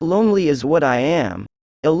Lonely is what I am.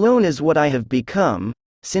 Alone is what I have become,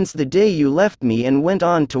 since the day you left me and went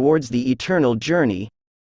on towards the eternal journey.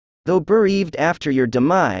 Though bereaved after your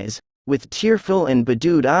demise, with tearful and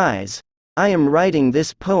bedewed eyes, I am writing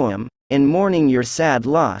this poem, and mourning your sad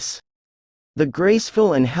loss. The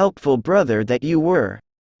graceful and helpful brother that you were.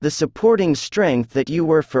 The supporting strength that you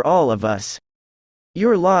were for all of us.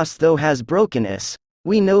 Your loss though has broken us,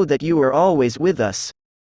 we know that you are always with us.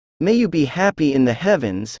 May you be happy in the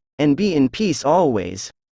heavens, and be in peace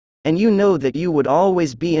always. And you know that you would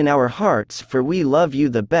always be in our hearts, for we love you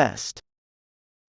the best.